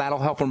helpful. That'll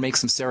help her make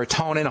some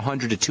serotonin,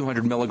 100 to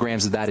 200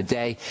 milligrams of that a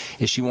day.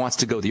 If she wants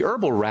to go the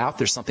herbal route,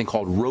 there's something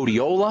called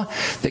rhodiola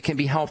that can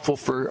be helpful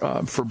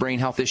for brain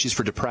health issues,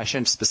 for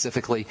depression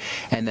specifically,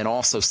 and then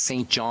also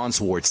St.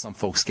 John's wort. Some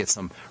folks get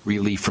some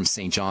relief from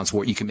St. John's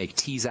wort. You can make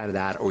teas out of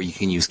that, or you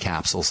can use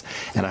capsules.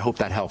 And I hope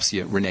that helps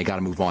you. Renee, got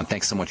to move on.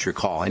 Thanks so much for your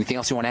call. Anything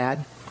else you want to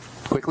add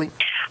quickly?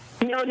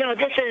 No,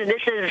 this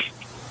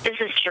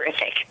is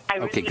terrific. I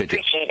really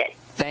appreciate it.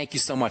 Thank you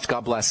so much.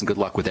 God bless and good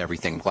luck with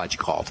everything. I'm glad you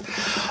called.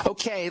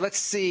 Okay, let's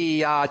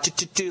see.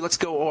 Let's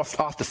go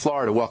off to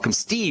Florida. Welcome,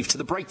 Steve, to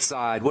the bright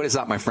side. What is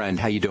up, my friend?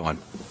 How you doing?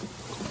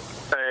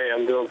 Hey,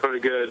 I'm doing pretty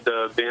good,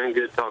 Ben.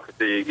 Good talking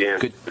to you again.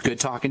 Good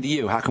talking to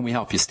you. How can we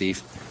help you,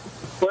 Steve?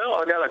 Well,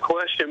 I got a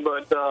question,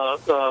 but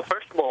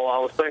first of all, I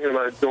was thinking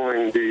about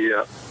doing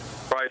the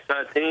bright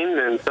side team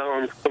and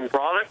selling some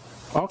products.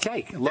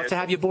 Okay, I'd love to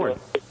have you aboard.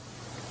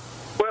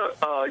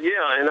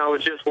 Yeah, and I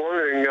was just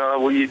wondering,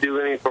 will you do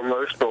any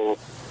promotional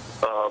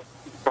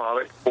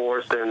product for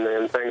us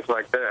and things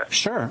like that?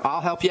 Sure,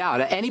 I'll help you out.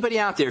 Anybody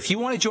out there, if you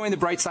want to join the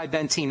Brightside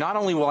Ben team, not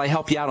only will I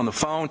help you out on the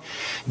phone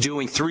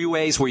doing 3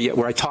 ways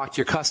where I talk to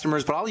your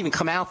customers, but I'll even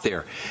come out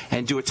there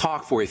and do a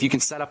talk for you. If you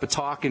can set up a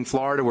talk in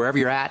Florida, wherever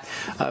you're at,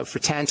 for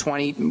 10,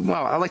 20,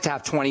 well, I like to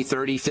have 20,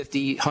 30,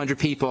 50, 100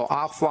 people.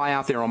 I'll fly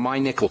out there on my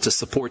nickel to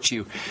support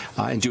you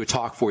and do a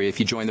talk for you if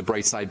you join the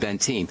Brightside Ben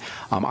team.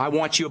 I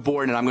want you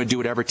aboard, and I'm going to do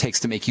whatever it takes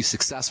to make you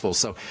successful.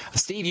 So,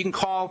 Steve, you can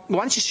call. Why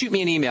don't you shoot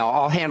me an email?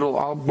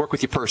 I'll work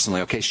with you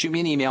personally, okay? Shoot me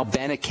an email,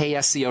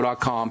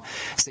 ben@ksco.com.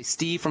 Say,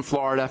 Steve from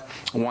Florida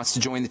wants to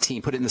join the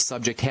team. Put it in the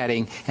subject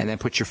heading, and then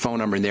put your phone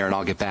number in there, and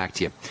I'll get back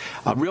to you.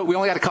 We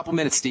only got a couple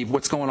minutes, Steve.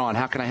 What's going on?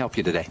 How can I help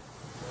you today?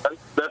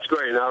 That's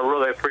great, and I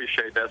really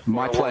appreciate that.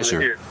 My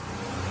pleasure.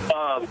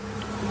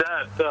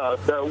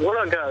 what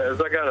I got is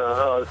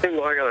it seems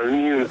like I got an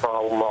immune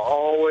problem.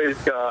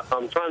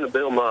 I'm trying to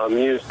build my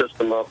immune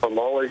system up. I'm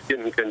always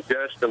getting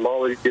congestion. I'm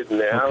always getting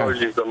the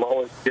allergies. I'm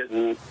always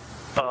getting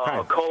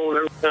cold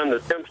every time the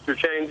temperature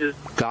changes.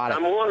 Got it.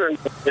 I'm wondering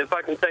if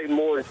I can take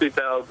more than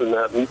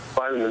 2,000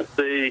 vitamin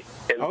C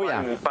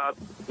and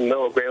 5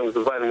 milligrams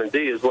of vitamin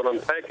D is what I'm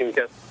taking.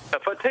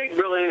 If I take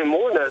really any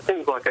more than that, it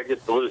seems like I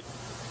get to lose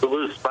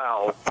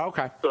bowels.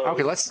 Okay.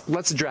 Okay.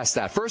 Let's address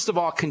that. First of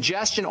all,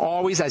 congestion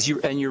always,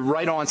 and you're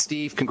right on,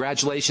 Steve.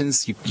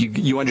 Congratulations.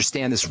 You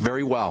understand this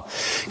very well.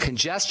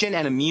 Congestion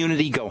and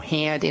immunity go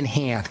hand in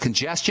hand.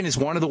 Congestion is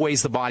one of the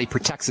ways the body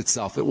protects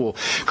itself. It will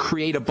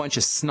create a bunch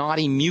of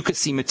snotty,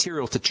 mucousy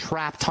material to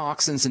trap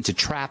toxins and to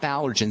trap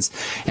allergens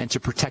and to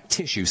protect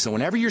tissue. So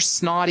whenever you're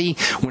snotty,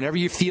 whenever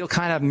you feel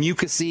kind of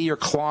mucousy or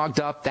clogged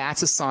up,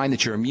 that's a sign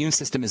that your immune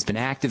system has been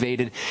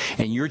activated,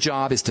 and your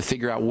job is to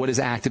figure out what is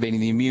activating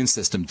the immune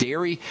system.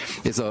 Dairy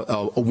is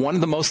one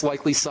of the most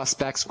likely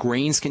suspects.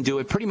 Grains can do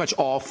it. Pretty much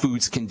all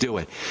foods can do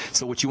it.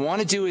 So what you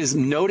want to do is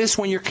notice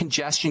when your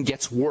congestion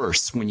gets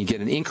worse, when you get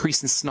an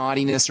increase in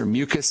snottiness or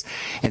mucus,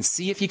 and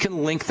see if you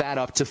can link that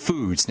up to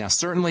foods. Now,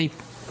 certainly,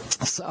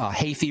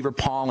 hay fever,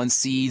 pollen,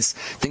 seeds,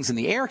 things in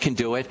the air can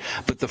do it,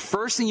 but the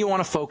first thing you want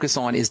to focus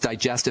on is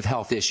digestive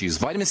health issues.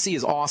 Vitamin C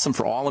is awesome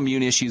for all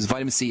immune issues.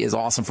 Vitamin C is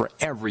awesome for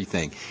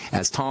everything.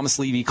 As Thomas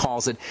Levy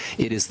calls it,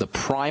 it is the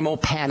primal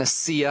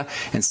panacea,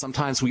 and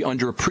sometimes we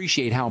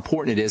underappreciate how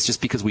important it is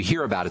just because we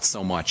hear about it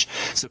so much.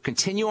 So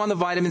continue on the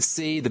vitamin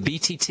C. The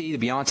BTT, the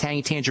Beyond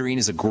Tangy Tangerine,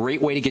 is a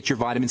great way to get your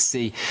vitamin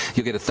C.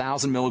 You'll get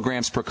 1,000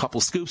 milligrams per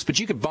couple scoops, but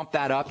you can bump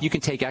that up. You can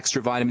take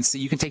extra vitamin C.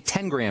 You can take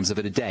 10 grams of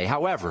it a day.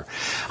 However,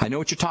 I know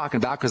what you're talking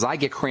about because I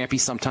get crampy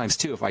sometimes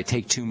too if I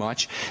take too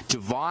much.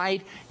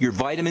 Divide your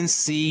vitamin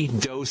C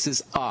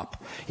doses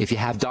up. If you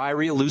have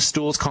diarrhea, loose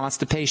stools,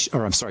 constipation,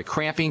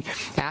 cramping,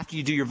 after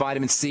you do your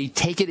vitamin C,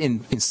 take it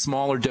in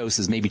smaller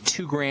doses, maybe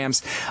 2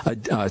 grams,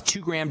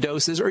 2-gram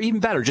doses, or even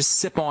better, just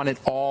sip on it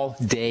all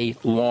day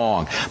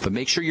long. But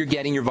make sure you're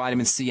getting your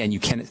vitamin C, and you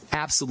can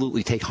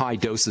absolutely take high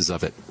doses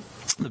of it.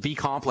 The B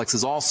complex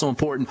is also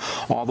important.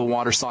 All the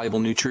water-soluble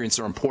nutrients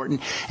are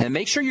important. And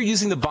make sure you're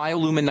using the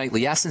Biolumin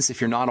Nightly Essence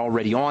if you're not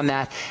already on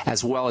that,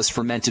 as well as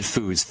fermented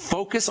foods.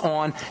 Focus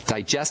on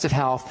digestive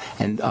health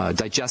and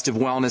digestive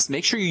wellness.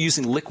 Make sure you're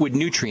using liquid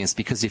nutrients,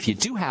 because if you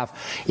do have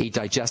a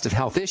digestive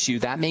health issue,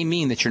 that may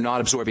mean that you're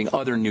not absorbing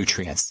other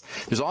nutrients.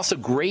 There's also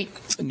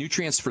great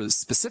nutrients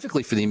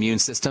specifically for the immune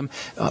system.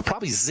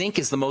 Probably zinc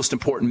is the most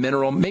important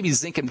mineral. Maybe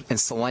zinc and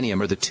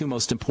selenium are the 2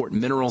 most important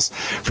minerals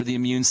for the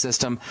immune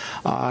system.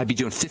 I'd be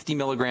doing 50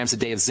 milligrams a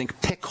day of zinc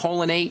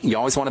picolinate. You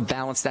always want to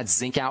balance that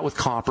zinc out with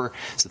copper.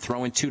 So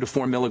throw in 2 to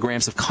 4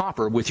 milligrams of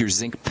copper with your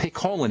zinc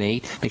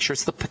picolinate. Make sure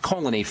it's the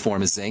picolinate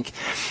form of zinc.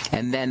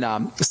 And then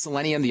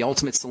selenium, the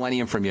ultimate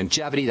selenium from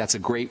longevity. That's a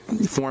great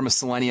form of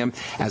selenium,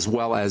 as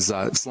well as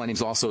selenium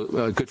is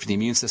also good for the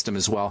immune system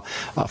as well.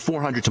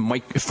 400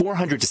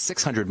 to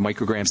 600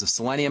 micrograms of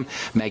selenium.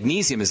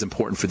 Magnesium is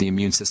important for the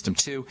immune system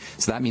too.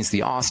 So that means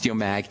the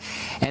osteomag.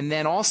 And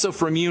then also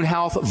for immune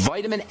health,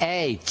 vitamin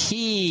A,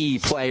 key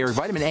player.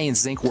 Vitamin A and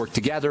zinc work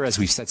together, as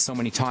we've said so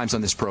many times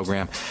on this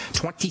program.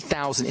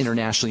 20,000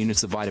 international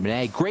units of vitamin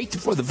A. Great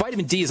for the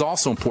vitamin D is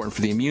also important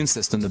for the immune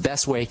system. The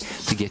best way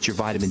to get your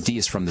vitamin D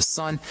is from the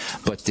sun,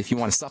 but if you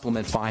want to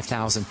supplement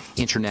 5,000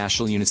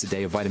 international units a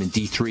day of vitamin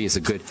D3 is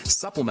a good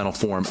supplemental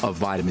form of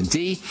vitamin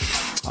D.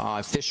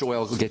 Fish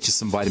oil will get you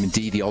some vitamin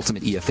D. The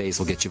ultimate EFAs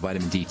will get you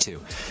vitamin D too.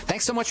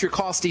 Thanks so much for your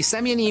call, Steve.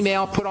 Send me an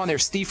email, put on there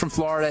Steve from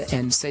Florida,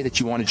 and say that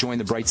you want to join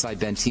the Brightside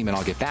Ben team, and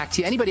I'll get back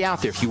to you. Anybody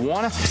out there, if you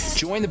want to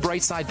join the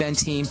Brightside Ben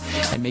team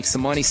and make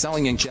some money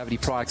selling longevity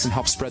products and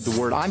help spread the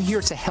word, I'm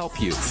here to help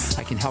you.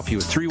 I can help you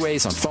with 3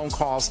 ways: on phone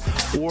calls,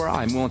 or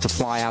I'm willing to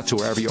fly out to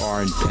wherever you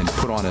are and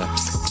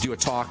do a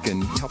talk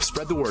and help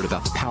spread the word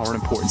about the power and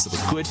importance of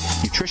a good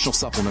nutritional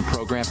supplement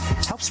program.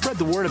 Help spread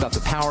the word about the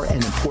power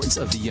and importance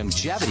of the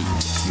longevity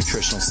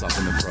nutritional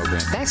supplement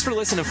program. Thanks for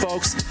listening,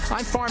 folks.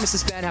 I'm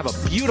Pharmacist Ben. Have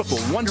a beautiful,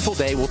 wonderful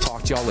day. We'll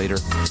talk to y'all later.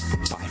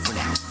 Bye.